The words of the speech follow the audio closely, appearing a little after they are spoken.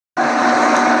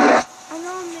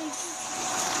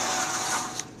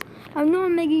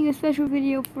making a special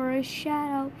video for a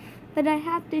shout out, but I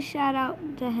have to shout out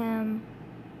to him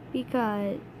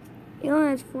because he only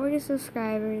has 40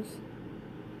 subscribers,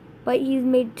 but he's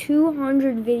made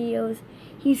 200 videos.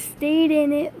 He stayed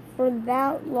in it for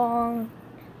that long.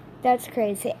 That's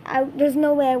crazy. There's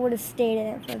no way I would have stayed in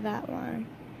it for that long.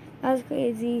 That's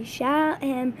crazy. Shout out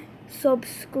him.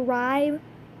 Subscribe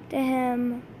to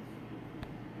him.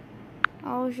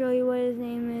 I'll show you what his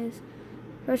name is.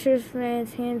 Rushers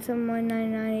France Handsome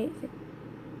 1998.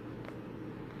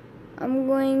 I'm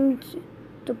going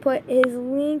to put his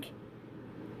link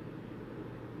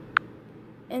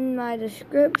in my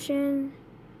description.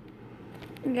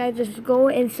 You guys just go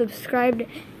and subscribe to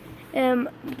him.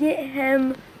 Get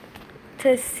him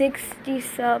to 60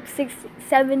 subs,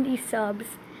 70 subs.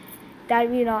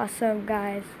 That'd be awesome,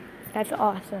 guys. That's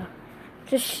awesome.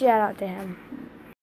 Just shout out to him.